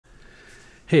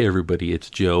Hey everybody, it's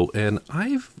Joe, and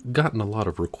I've gotten a lot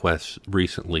of requests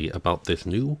recently about this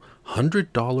new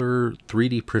 $100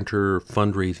 3D printer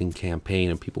fundraising campaign,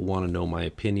 and people want to know my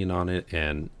opinion on it,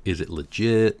 and is it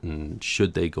legit, and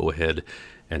should they go ahead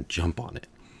and jump on it?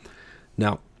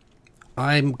 Now,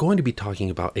 I'm going to be talking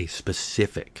about a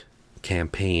specific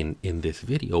campaign in this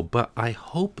video, but I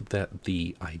hope that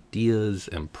the ideas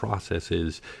and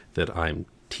processes that I'm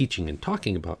teaching and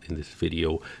talking about in this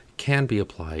video can be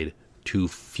applied to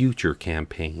future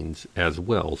campaigns as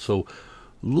well. So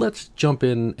let's jump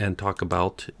in and talk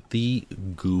about the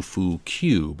Goofoo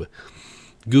Cube.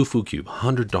 Goofoo Cube,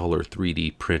 $100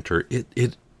 3D printer.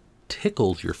 It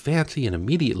tickles your fancy and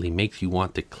immediately makes you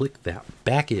want to click that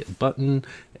back it button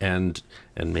and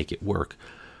make it work.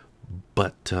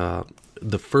 But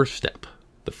the first step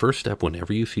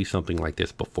whenever you see something like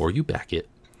this, before you back it,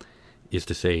 is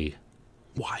to say,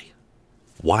 why?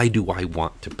 Why do I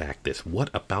want to back this?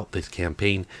 What about this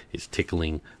campaign is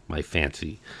tickling my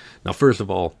fancy? Now, first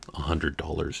of all,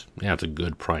 $100. Yeah, it's a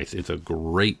good price. It's a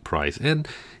great price. And,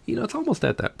 you know, it's almost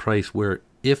at that price where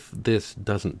if this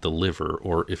doesn't deliver,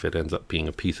 or if it ends up being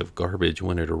a piece of garbage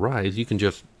when it arrives, you can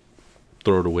just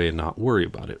throw it away and not worry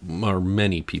about it. Or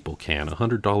many people can.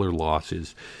 $100 loss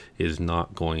is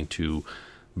not going to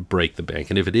break the bank.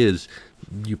 And if it is,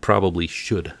 you probably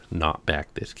should not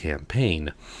back this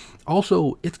campaign.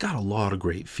 Also, it's got a lot of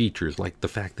great features, like the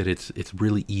fact that it's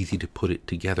really easy to put it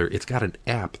together. It's got an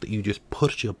app that you just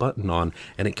push a button on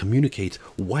and it communicates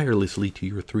wirelessly to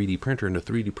your 3D printer, and the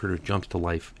 3D printer jumps to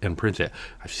life and prints it.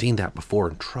 I've seen that before,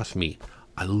 and trust me,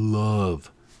 I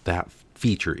love that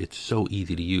feature. It's so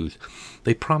easy to use.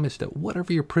 They promise that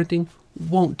whatever you're printing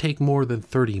won't take more than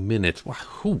 30 minutes. Well,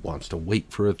 who wants to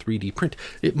wait for a 3D print?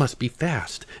 It must be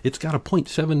fast. It's got a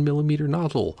 0.7mm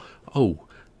nozzle. Oh,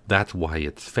 that's why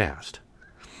it's fast.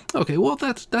 Okay, well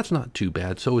that's not too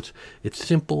bad. So it's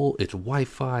simple, it's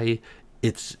Wi-Fi,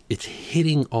 it's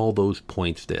hitting all those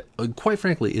points that quite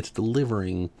frankly, it's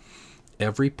delivering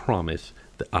every promise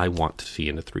that I want to see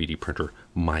in a 3D printer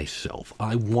myself.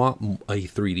 I want a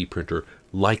 3D printer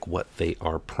like what they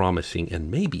are promising,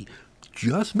 and maybe,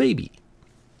 just maybe,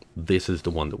 this is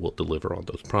the one that will deliver on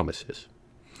those promises.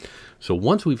 So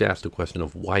once we've asked the question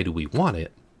of why do we want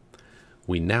it,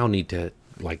 we now need to,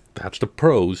 like, that's the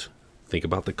pros. Think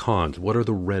about the cons. What are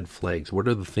the red flags? What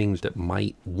are the things that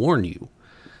might warn you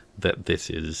that this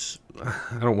is,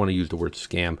 I don't want to use the word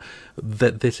scam,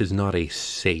 that this is not a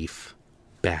safe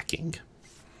backing?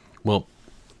 Well,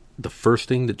 the first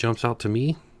thing that jumps out to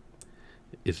me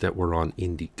is that we're on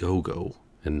IndieGoGo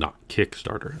and not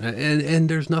Kickstarter. And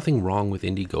there's nothing wrong with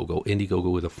IndieGoGo.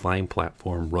 IndieGoGo is a fine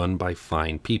platform run by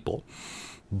fine people.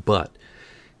 But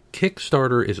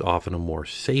Kickstarter is often a more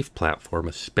safe platform,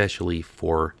 especially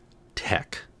for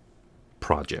tech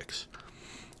projects.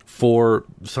 For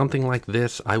something like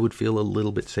this, I would feel a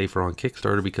little bit safer on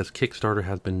Kickstarter, because Kickstarter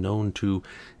has been known to,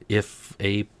 if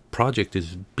a project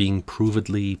is being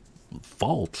provedly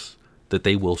false, that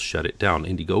they will shut it down.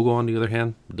 IndieGoGo, on the other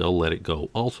hand, they'll let it go.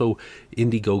 Also,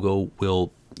 IndieGoGo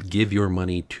will give your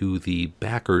money to the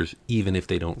backers even if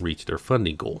they don't reach their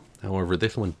funding goal. However,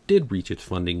 this one did reach its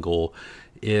funding goal,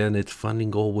 and its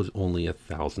funding goal was only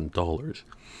 $1,000,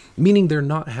 meaning they're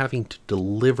not having to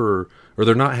deliver, or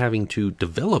they're not having to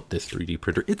develop this 3D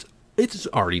printer. It's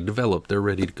already developed. They're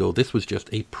ready to go. This was just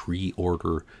a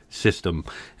pre-order system.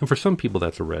 And for some people,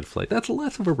 that's a red flag. That's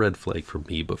less of a red flag for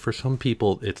me, but for some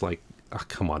people, it's like, oh,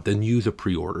 come on, then use a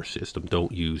pre-order system.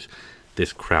 Don't use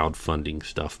this crowdfunding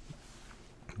stuff.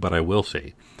 But I will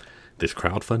say, this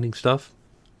crowdfunding stuff,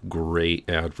 great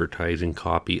advertising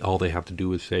copy. All they have to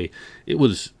do is say it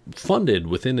was funded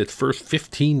within its first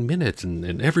 15 minutes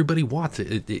and everybody wants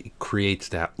it. It creates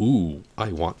that, ooh,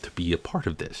 I want to be a part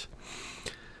of this.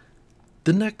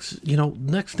 The next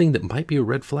thing that might be a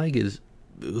red flag is,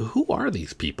 who are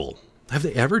these people? Have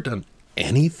they ever done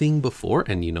anything before?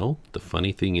 And you know, the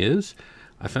funny thing is,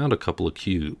 I found a couple of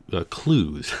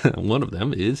clues. One of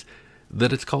them is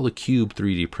that it's called a Cube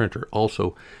 3D printer.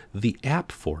 Also, the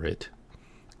app for it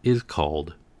is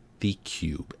called the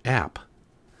Cube app.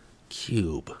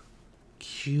 Cubify.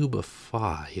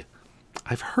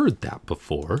 I've heard that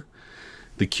before.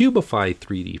 The Cubify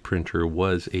 3D printer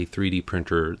was a 3D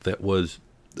printer that was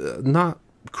not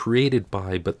created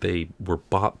by, but they were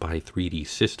bought by 3D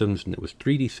Systems, and it was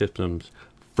 3D Systems'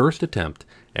 first attempt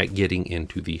at getting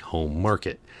into the home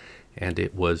market. And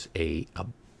it was a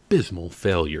abysmal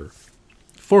failure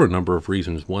for a number of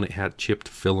reasons. One, it had chipped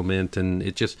filament, and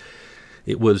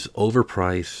it was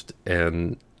overpriced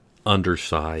and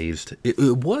undersized.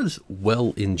 It was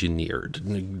well engineered.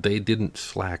 They didn't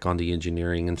slack on the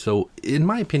engineering, and so in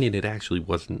my opinion it actually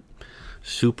wasn't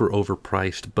super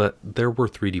overpriced, but there were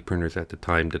 3D printers at the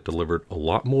time that delivered a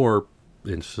lot more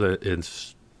in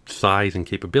size and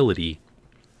capability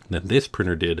than this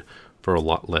printer did for a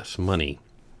lot less money.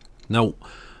 Now,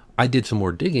 I did some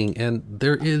more digging, and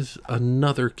there is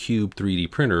another Cube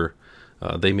 3D printer.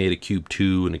 They made a Cube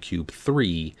 2 and a Cube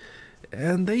 3,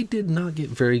 and they did not get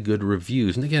very good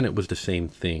reviews. And again, it was the same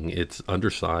thing. It's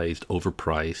undersized,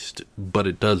 overpriced, but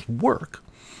it does work.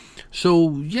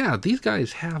 So yeah, these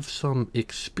guys have some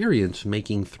experience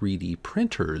making 3D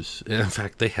printers. In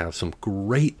fact, they have some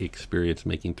great experience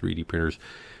making 3D printers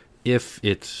if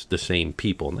it's the same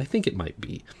people. And I think it might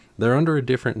be. They're under a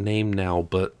different name now,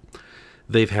 but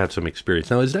they've had some experience.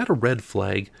 Now, is that a red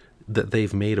flag that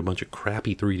they've made a bunch of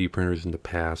crappy 3D printers in the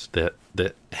past that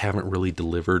haven't really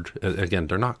delivered? Again,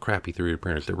 they're not crappy 3D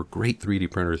printers. They were great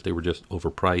 3D printers. They were just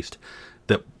overpriced,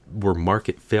 that were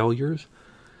market failures.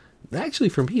 Actually,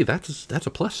 for me, that's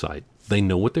a plus side. They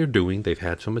know what they're doing. They've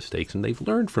had some mistakes, and they've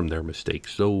learned from their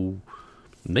mistakes. So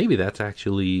maybe that's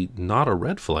actually not a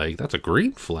red flag. That's a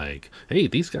green flag. Hey,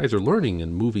 these guys are learning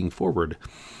and moving forward.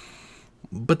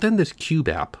 But then this Cube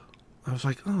app, I was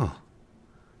like, oh,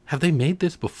 have they made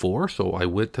this before? So I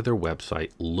went to their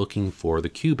website looking for the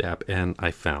Cube app, and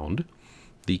I found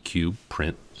the Cube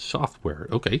print software.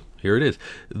 Okay, here it is.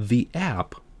 The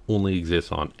app only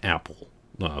exists on Apple,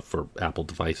 for Apple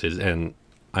devices, and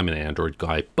I'm an Android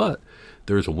guy, but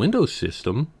there's a Windows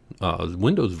system,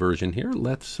 Windows version here.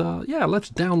 Let's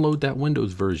download that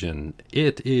Windows version.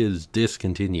 It is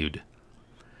discontinued.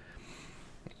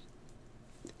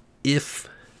 If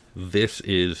this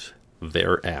is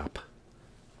their app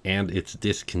and it's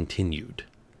discontinued,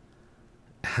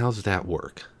 how's that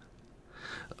work?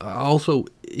 Also,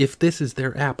 if this is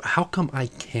their app, how come I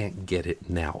can't get it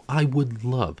now? I would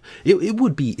love, it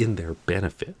would be in their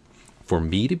benefit for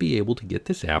me to be able to get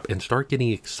this app and start getting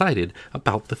excited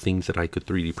about the things that I could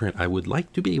 3D print. I would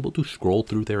like to be able to scroll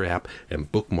through their app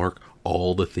and bookmark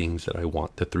all the things that I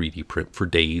want to 3D print for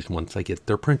days once I get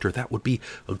their printer. That would be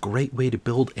a great way to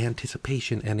build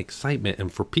anticipation and excitement.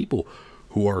 And for people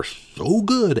who are so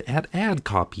good at ad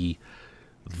copy,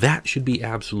 that should be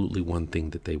absolutely one thing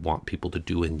that they want people to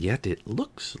do, and yet it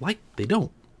looks like they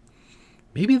don't.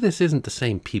 Maybe this isn't the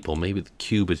same people. Maybe the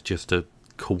Cube is just a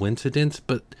coincidence,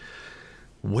 but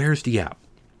where's the app?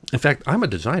 In fact, I'm a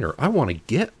designer. I want to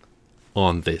get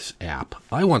on this app.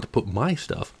 I want to put my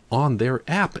stuff on their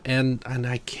app, and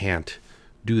I can't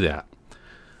do that.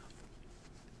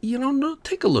 You know, no,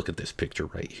 take a look at this picture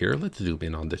right here. Let's zoom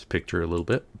in on this picture a little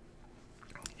bit.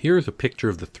 Here's a picture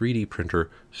of the 3D printer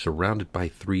surrounded by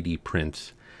 3D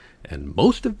prints. And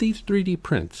most of these 3D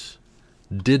prints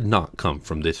did not come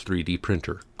from this 3D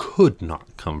printer. Could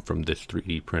not come from this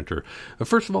 3D printer.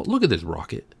 First of all, look at this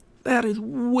rocket. That is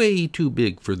way too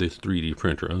big for this 3D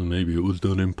printer. Maybe it was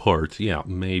done in parts. Yeah,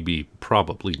 maybe,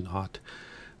 probably not.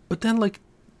 But then, like,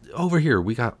 over here,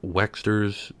 we got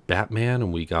Wexter's Batman,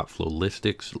 and we got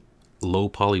Flowlistics Low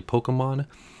Poly Pokemon,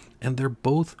 and they're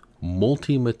both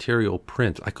multi-material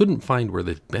prints. I couldn't find where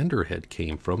this bender head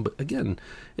came from, but again,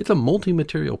 it's a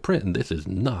multi-material print, and this is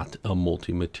not a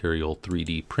multi-material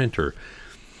 3D printer.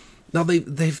 Now,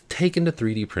 they've taken the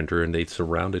 3D printer and they've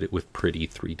surrounded it with pretty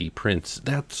 3D prints.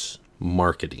 That's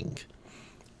marketing.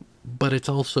 But it's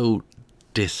also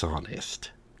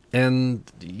dishonest.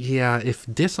 And yeah, if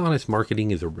dishonest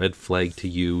marketing is a red flag to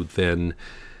you, then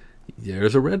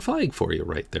there's a red flag for you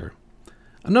right there.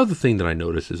 Another thing that I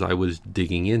noticed as I was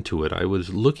digging into it, I was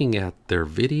looking at their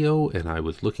video and I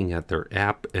was looking at their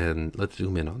app, and let's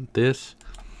zoom in on this.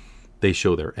 They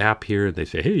show their app here and they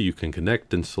say, hey, you can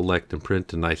connect and select and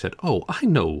print. And I said, oh, I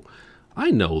know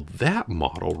that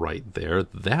model right there.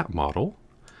 That model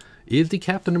is the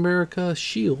Captain America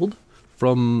shield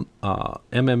from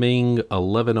MMing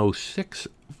 1106,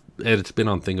 and it's been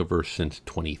on Thingiverse since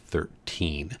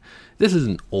 2013. This is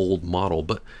an old model,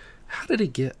 but how did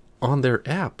it get on their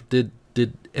app? Did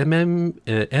MMing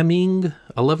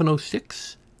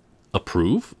 1106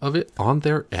 approve of it on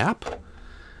their app?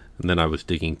 And then I was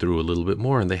digging through a little bit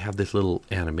more, and they have this little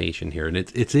animation here, and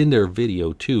it's in their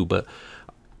video too, but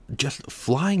just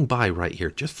flying by right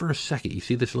here, just for a second, you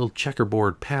see this little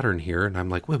checkerboard pattern here, and I'm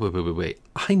like, wait.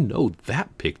 I know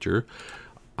that picture.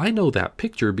 I know that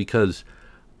picture because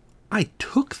I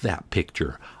took that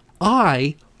picture.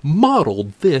 I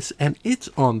modeled this, and it's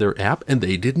on their app, and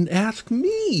they didn't ask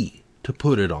me to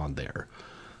put it on there.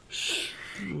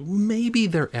 Maybe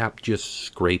their app just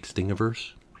scrapes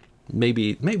Thingiverse.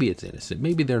 Maybe it's innocent.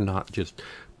 Maybe they're not just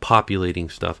populating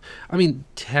stuff. I mean,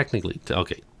 technically,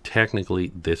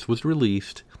 this was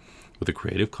released with a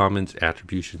Creative Commons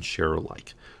Attribution Share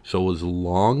Alike. So as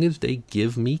long as they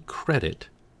give me credit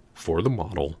for the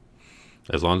model,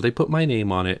 As long as they put my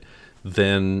name on it,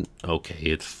 then okay,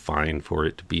 it's fine for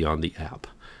it to be on the app.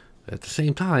 At the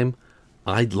same time,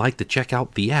 I'd like to check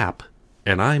out the app,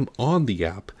 and I'm on the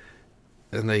app,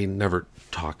 and they never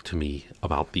talk to me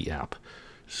about the app.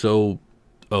 So,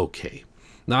 okay.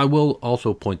 Now, I will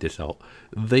also point this out.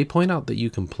 They point out that you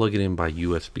can plug it in by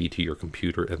USB to your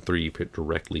computer and 3D print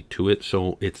directly to it,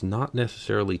 so it's not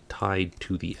necessarily tied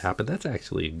to the app, and that's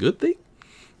actually a good thing,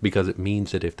 because it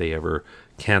means that if they ever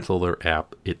cancel their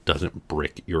app, it doesn't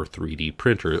brick your 3D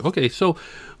printer. Okay, so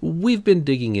we've been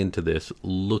digging into this,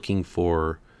 looking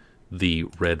for the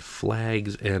red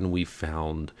flags, and we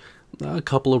found a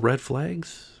couple of red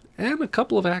flags and a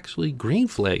couple of actually green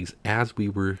flags as we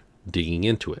were digging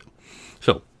into it.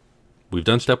 So we've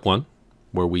done step 1,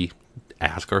 where we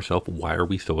ask ourselves, why are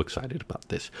we so excited about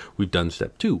this? We've done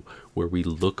step 2, where we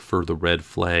look for the red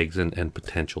flags and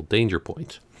potential danger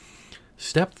points.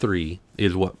 Step 3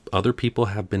 is what other people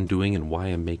have been doing and why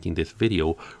I'm making this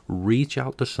video. Reach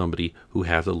out to somebody who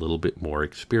has a little bit more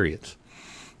experience.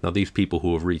 Now, these people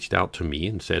who have reached out to me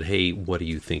and said, hey, what do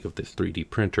you think of this 3D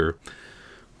printer?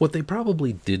 What they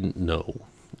probably didn't know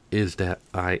is that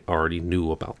I already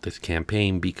knew about this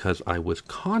campaign, because I was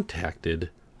contacted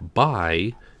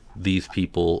by these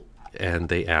people and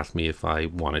they asked me if I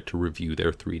wanted to review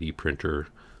their 3D printer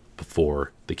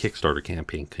before the Kickstarter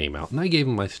campaign came out. And I gave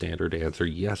them my standard answer,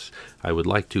 yes, I would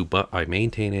like to, but I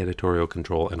maintain editorial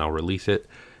control and I'll release it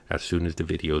as soon as the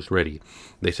video is ready.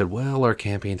 They said, well, our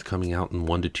campaign's coming out in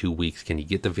 1 to 2 weeks. Can you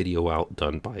get the video out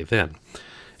done by then?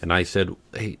 And I said,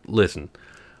 hey, listen,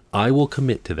 I will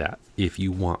commit to that if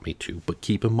you want me to, but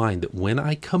keep in mind that when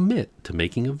I commit to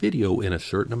making a video in a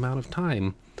certain amount of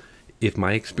time, if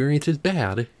my experience is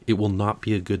bad, it will not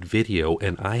be a good video,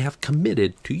 and I have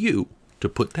committed to you to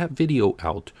put that video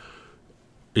out.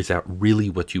 Is that really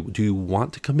what do you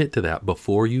want to commit to that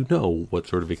before you know what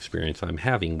sort of experience I'm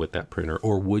having with that printer?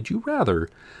 Or would you rather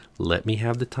let me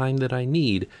have the time that I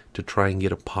need to try and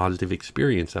get a positive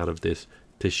experience out of this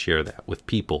to share that with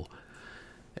people?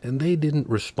 And they didn't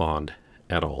respond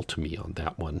at all to me on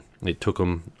that one. It took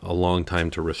them a long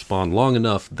time to respond, long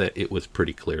enough that it was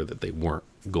pretty clear that they weren't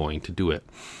going to do it.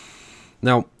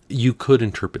 Now, you could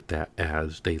interpret that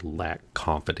as they lack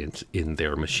confidence in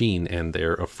their machine and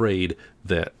they're afraid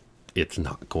that it's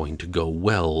not going to go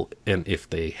well. And if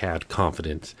they had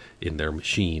confidence in their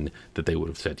machine, that they would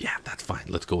have said, yeah, that's fine,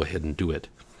 let's go ahead and do it.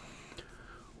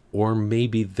 Or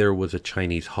maybe there was a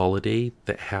Chinese holiday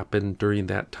that happened during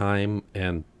that time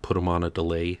and put them on a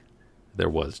delay. There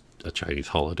was a Chinese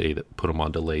holiday that put them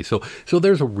on delay. So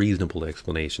there's a reasonable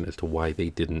explanation as to why they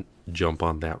didn't jump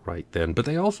on that right then. But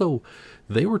they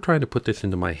were trying to put this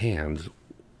into my hands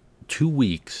 2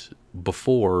 weeks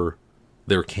before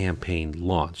their campaign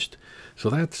launched. So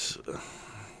that's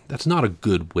not a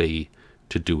good way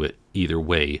to do it either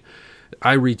way.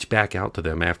 I reached back out to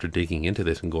them after digging into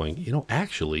this and going, you know,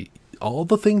 actually, all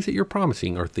the things that you're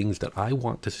promising are things that I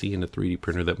want to see in a 3D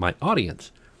printer, that my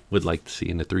audience would like to see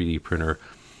in a 3D printer.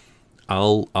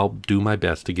 I'll do my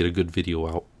best to get a good video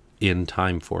out in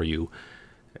time for you.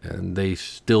 And they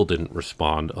still didn't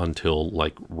respond until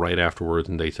like right afterwards,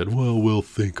 and they said, well, we'll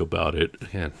think about it.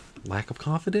 And lack of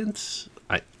confidence?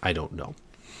 I don't know.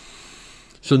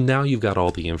 So now you've got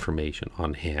all the information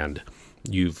on hand.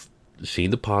 You've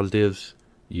seen the positives,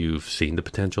 you've seen the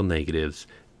potential negatives,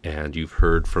 and you've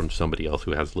heard from somebody else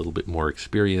who has a little bit more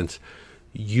experience.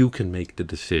 You can make the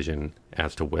decision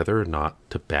as to whether or not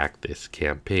to back this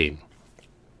campaign.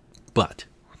 But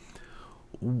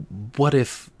what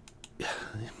if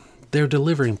they're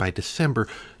delivering by December?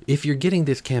 If you're getting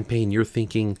this campaign, you're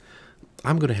thinking,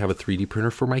 I'm going to have a 3D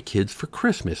printer for my kids for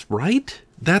Christmas, right?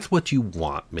 That's what you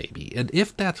want, maybe. And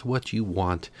if that's what you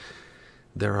want,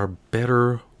 there are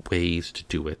better ways to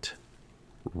do it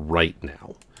right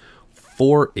now.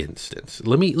 For instance,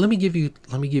 let me give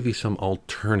you some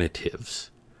alternatives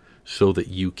so that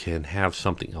you can have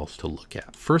something else to look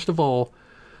at. First of all,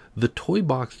 the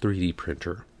Toybox 3D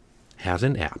printer has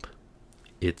an app.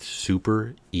 It's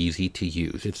super easy to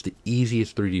use. It's the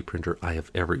easiest 3D printer I have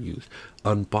ever used.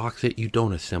 Unbox it, you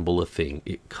don't assemble a thing.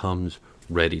 It comes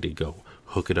ready to go.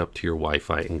 Hook it up to your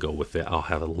Wi-Fi and go with it. I'll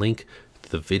have a link to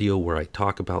the video where I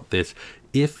talk about this.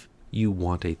 If you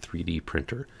want a 3D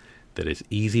printer that is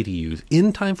easy to use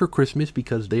in time for Christmas,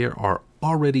 because they are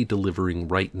already delivering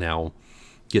right now,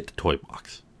 get the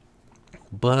Toybox.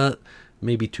 But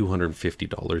maybe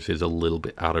 $250 is a little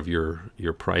bit out of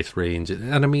your price range.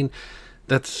 And I mean,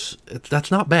 that's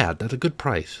not bad. That's a good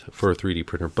price for a 3D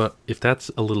printer. But if that's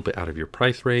a little bit out of your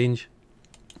price range,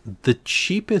 the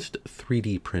cheapest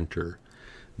 3D printer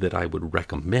that I would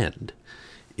recommend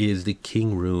is the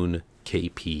Kingroon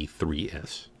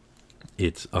KP3S.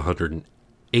 It's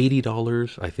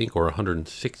 $180, I think, or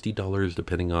 $160,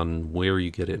 depending on where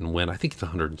you get it and when. I think it's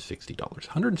 $160.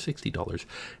 $160.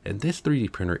 And this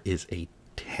 3D printer is a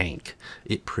tank.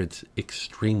 It prints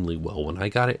extremely well. When I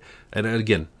got it, and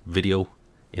again, video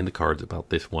in the cards about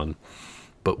this one,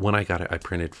 but when I got it, I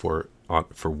printed for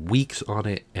weeks on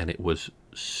it, and it was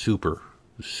super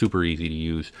easy to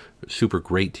use, super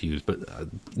great to use, but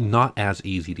not as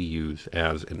easy to use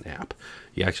as an app.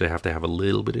 You actually have to have a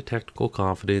little bit of technical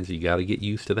confidence. You got to get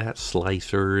used to that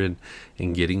slicer and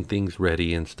getting things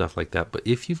ready and stuff like that. But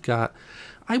if you've got,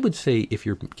 I would say, if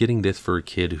you're getting this for a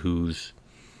kid who's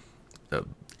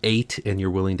 8 and you're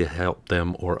willing to help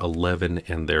them, or 11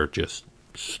 and they're just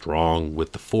strong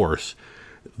with the force,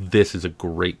 this is a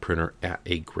great printer at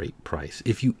a great price.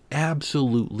 If you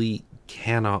absolutely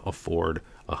cannot afford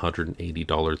a $180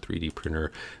 3D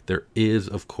printer, there is,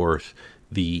 of course,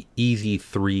 the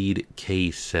EasyThreeD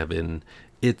K7.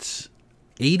 It's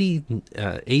 $80,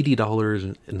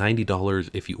 $90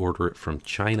 if you order it from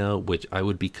China, which I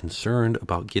would be concerned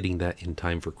about getting that in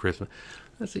time for Christmas.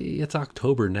 Let's see, it's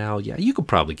October now. Yeah, you could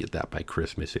probably get that by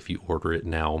Christmas if you order it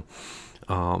now.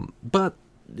 But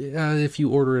if you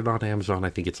order it on Amazon, I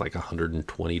think it's like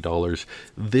 $120.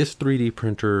 This 3D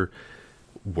printer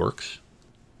works,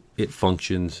 it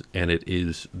functions, and it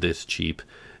is this cheap.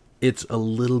 It's a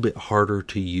little bit harder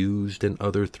to use than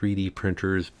other 3D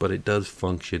printers, but it does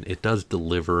function, it does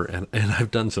deliver, and I've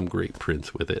done some great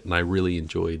prints with it, and I really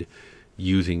enjoyed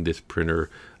using this printer.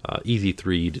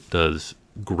 EasyThreeD does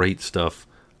great stuff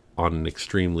on an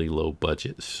extremely low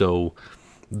budget. So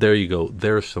there you go.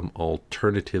 There are some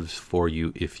alternatives for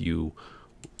you if you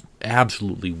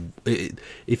absolutely,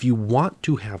 if you want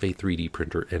to have a 3D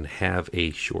printer and have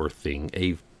a sure thing.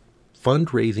 A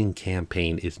fundraising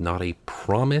campaign is not a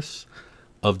promise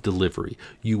of delivery.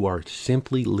 You are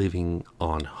simply living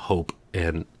on hope,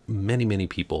 and many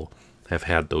people have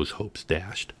had those hopes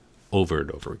dashed over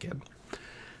and over again.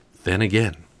 Then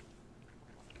again,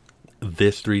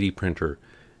 this 3D printer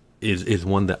is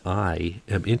one that I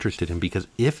am interested in, because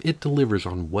if it delivers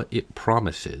on what it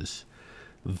promises,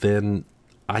 then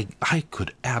I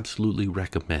could absolutely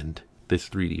recommend this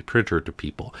 3D printer to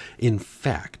people. In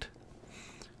fact,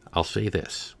 I'll say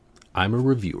this. I'm a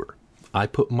reviewer. I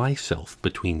put myself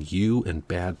between you and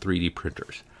bad 3D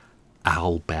printers.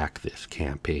 I'll back this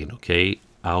campaign, okay?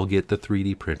 I'll get the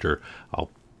 3D printer.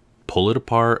 I'll pull it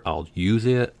apart. I'll use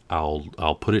it.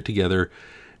 I'll put it together,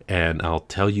 and I'll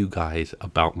tell you guys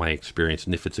about my experience.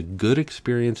 And if it's a good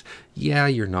experience, yeah,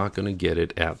 you're not going to get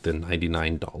it at the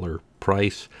 $99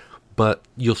 price, but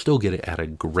you'll still get it at a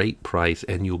great price,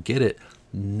 and you'll get it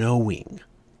knowing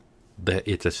that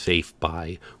it's a safe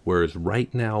buy. Whereas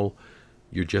right now,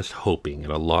 you're just hoping,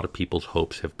 and a lot of people's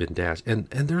hopes have been dashed. And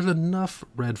there's enough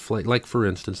red flag, like for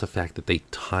instance, the fact that they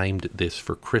timed this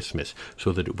for Christmas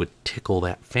so that it would tickle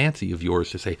that fancy of yours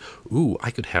to say, ooh,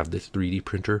 I could have this 3D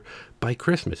printer by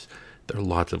Christmas. There are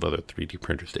lots of other 3D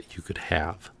printers that you could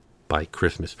have by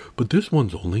Christmas, but this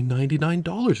one's only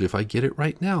 $99 if I get it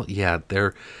right now. Yeah,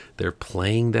 they're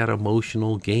playing that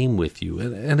emotional game with you.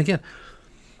 And again,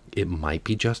 it might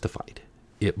be justified.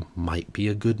 It might be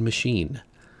a good machine.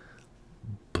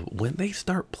 But when they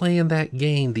start playing that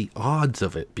game, the odds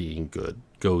of it being good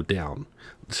go down.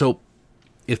 So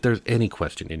if there's any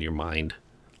question in your mind,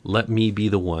 let me be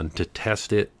the one to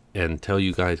test it and tell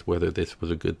you guys whether this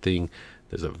was a good thing.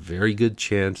 There's a very good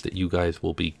chance that you guys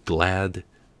will be glad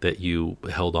that you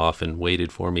held off and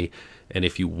waited for me. And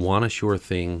if you want a sure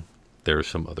thing, there are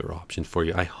some other options for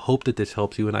you. I hope that this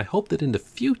helps you, and I hope that in the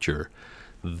future,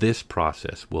 this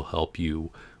process will help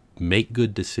you make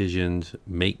good decisions,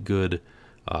 make good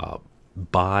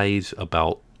buys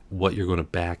about what you're going to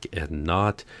back and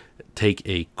not. Take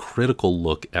a critical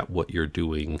look at what you're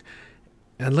doing,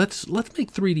 and let's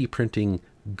make 3D printing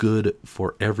good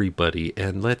for everybody.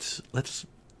 And let's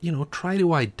try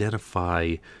to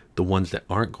identify the ones that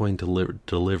aren't going to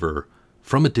deliver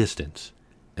from a distance,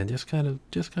 and just kind of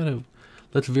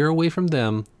let's veer away from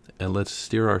them, and let's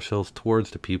steer ourselves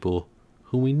towards the people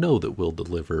who we know that will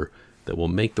deliver, that will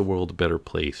make the world a better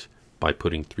place by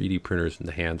putting 3D printers in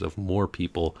the hands of more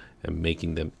people and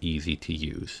making them easy to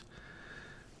use.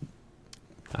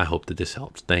 I hope that this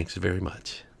helps. Thanks very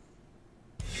much.